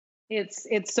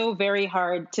It's so very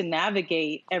hard to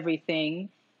navigate everything.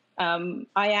 I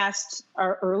asked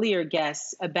our earlier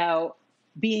guests about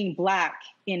being Black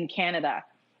in Canada.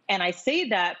 And I say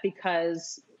that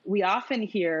because we often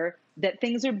hear that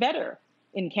things are better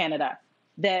in Canada,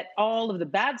 that all of the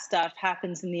bad stuff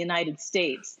happens in the United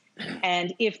States.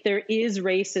 And if there is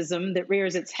racism that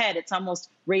rears its head, it's almost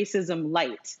racism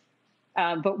light.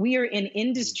 But we are in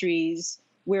industries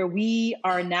where we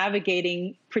are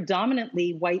navigating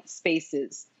predominantly white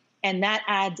spaces, and that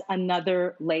adds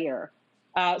another layer.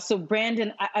 So,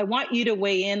 Brandon, I want you to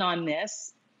weigh in on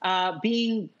this.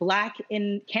 Being Black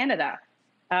in Canada,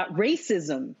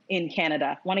 racism in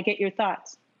Canada. Want to get your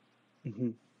thoughts? Mm-hmm.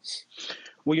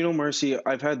 Well, Marci,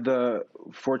 I've had the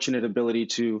fortunate ability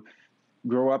to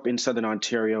grow up in Southern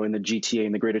Ontario in the GTA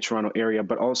in the Greater Toronto area,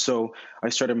 but also I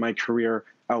started my career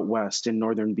out west in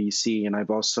northern BC, and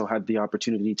I've also had the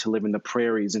opportunity to live in the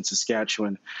prairies in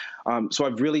Saskatchewan. So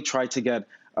I've really tried to get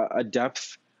a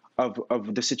depth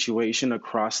of the situation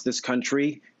across this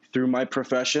country through my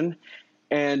profession.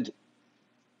 And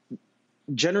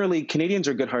generally, Canadians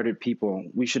are good-hearted people.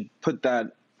 We should put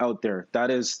that out there. That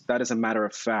is a matter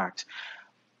of fact.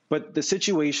 But the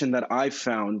situation that I've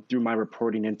found through my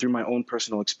reporting and through my own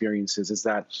personal experiences is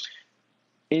that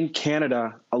in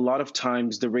Canada, a lot of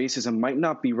times the racism might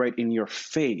not be right in your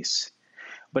face,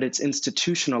 but it's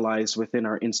institutionalized within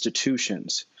our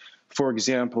institutions. For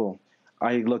example,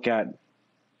 I look at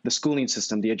the schooling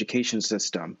system, the education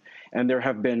system, and there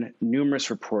have been numerous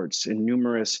reports and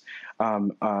numerous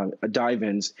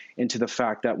dive-ins into the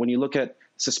fact that when you look at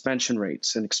suspension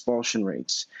rates and expulsion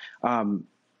rates,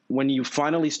 when you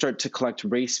finally start to collect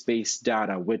race-based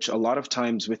data, which a lot of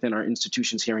times within our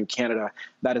institutions here in Canada,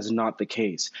 that is not the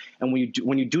case. And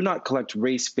when you do not collect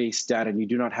race-based data and you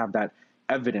do not have that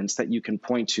evidence that you can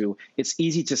point to, it's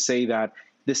easy to say that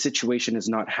this situation is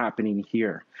not happening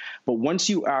here. But once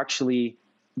you actually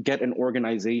get an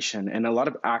organization, and a lot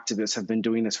of activists have been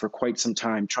doing this for quite some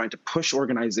time, trying to push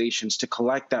organizations to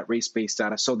collect that race-based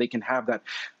data so they can have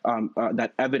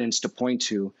that evidence to point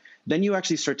to, then you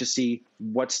actually start to see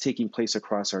what's taking place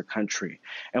across our country.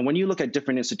 And when you look at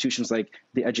different institutions like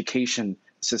the education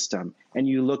system, and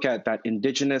you look at that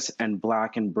Indigenous and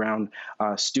Black and Brown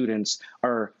students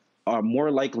are more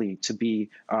likely to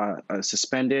be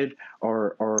suspended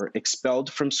or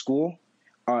expelled from school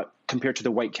compared to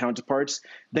the white counterparts,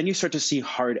 then you start to see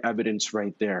hard evidence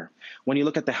right there. When you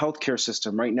look at the healthcare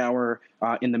system, right now we're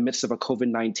in the midst of a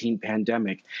COVID-19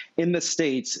 pandemic. In the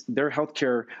States, their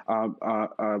healthcare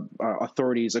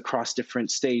authorities across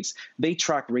different states, they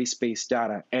track race-based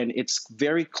data, and it's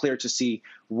very clear to see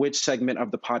which segment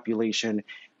of the population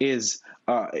is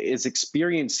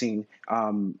experiencing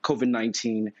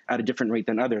COVID-19 at a different rate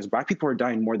than others. Black people are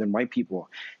dying more than white people.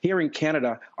 Here in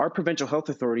Canada, our provincial health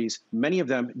authorities, many of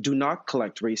them do not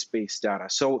collect race-based data.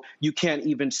 So you can't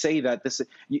even say that this,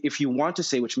 if you want to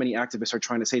say, which many activists are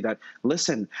trying to say, that,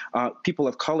 listen, people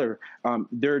of color,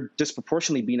 they're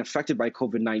disproportionately being affected by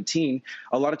COVID-19.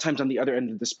 A lot of times on the other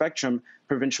end of the spectrum,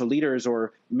 provincial leaders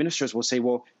or ministers will say,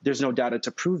 well, there's no data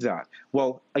to prove that.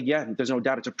 Well, again, there's no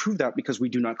data to prove that because we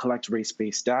do not collect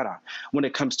race-based data. When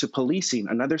it comes to policing,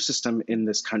 another system in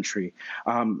this country,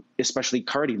 especially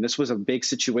carding, this was a big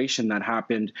situation that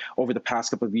happened over the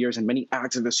past couple of years, and many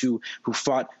activists who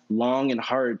fought long and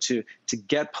hard to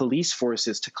get police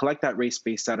forces to collect that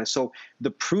race-based data. So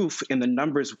the proof in the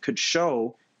numbers could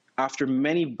show, after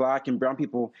many Black and Brown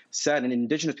people said and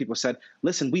Indigenous people said,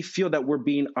 listen, we feel that we're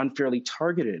being unfairly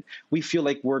targeted. We feel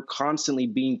like we're constantly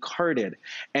being carded.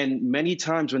 And many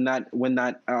times when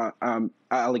that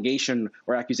allegation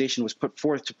or accusation was put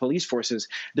forth to police forces,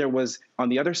 there was, on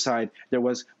the other side, there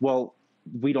was, well,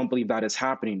 we don't believe that is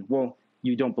happening. Well,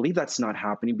 you don't believe that's not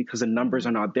happening because the numbers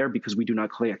are not there, because we do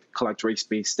not collect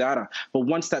race-based data. But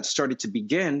once that started to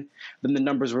begin, then the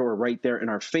numbers were right there in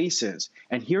our faces.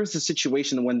 And here's the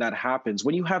situation when that happens.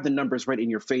 When you have the numbers right in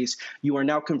your face, you are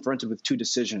now confronted with two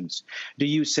decisions. Do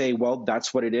you say, well,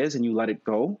 that's what it is, and you let it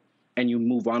go, and you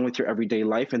move on with your everyday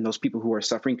life, and those people who are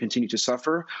suffering continue to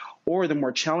suffer? Or the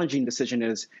more challenging decision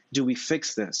is, do we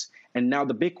fix this? And now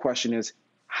the big question is,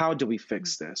 how do we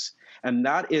fix this? And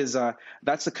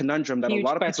that's a conundrum that a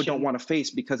lot of people don't want to face,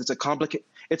 because to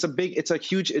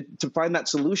find that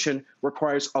solution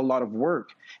requires a lot of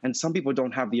work. And some people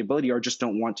don't have the ability or just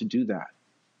don't want to do that.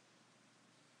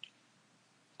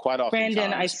 Quite often,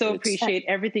 Brandon, I so appreciate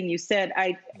everything you said.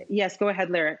 Yes, go ahead,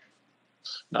 Lyriq.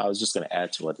 No, I was just going to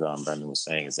add to what Brandon was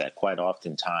saying, is that quite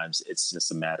oftentimes it's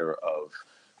just a matter of,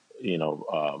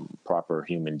 proper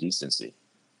human decency.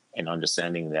 And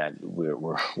understanding that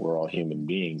we're all human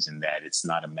beings, and that it's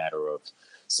not a matter of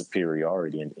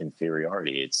superiority and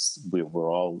inferiority.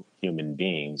 We're all human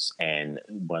beings, and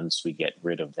once we get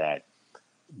rid of that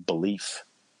belief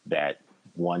that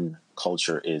one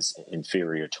culture is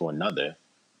inferior to another,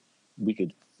 we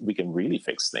can really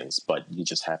fix things. But you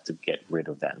just have to get rid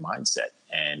of that mindset.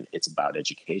 And it's about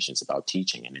education, it's about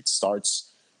teaching, and it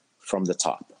starts from the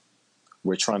top.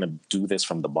 We're trying to do this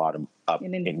from the bottom up. It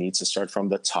needs to start from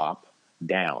the top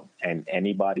down. And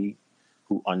anybody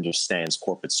who understands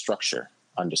corporate structure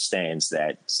understands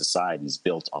that society is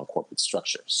built on corporate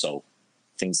structure. So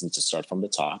things need to start from the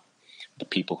top. The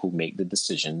people who make the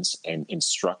decisions and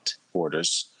instruct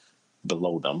orders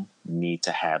below them need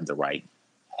to have the right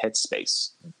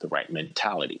headspace, the right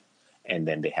mentality. And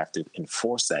then they have to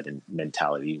enforce that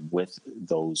mentality with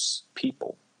those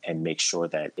people and make sure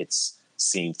that it's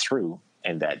seen through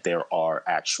and that there are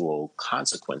actual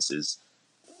consequences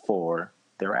for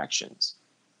their actions.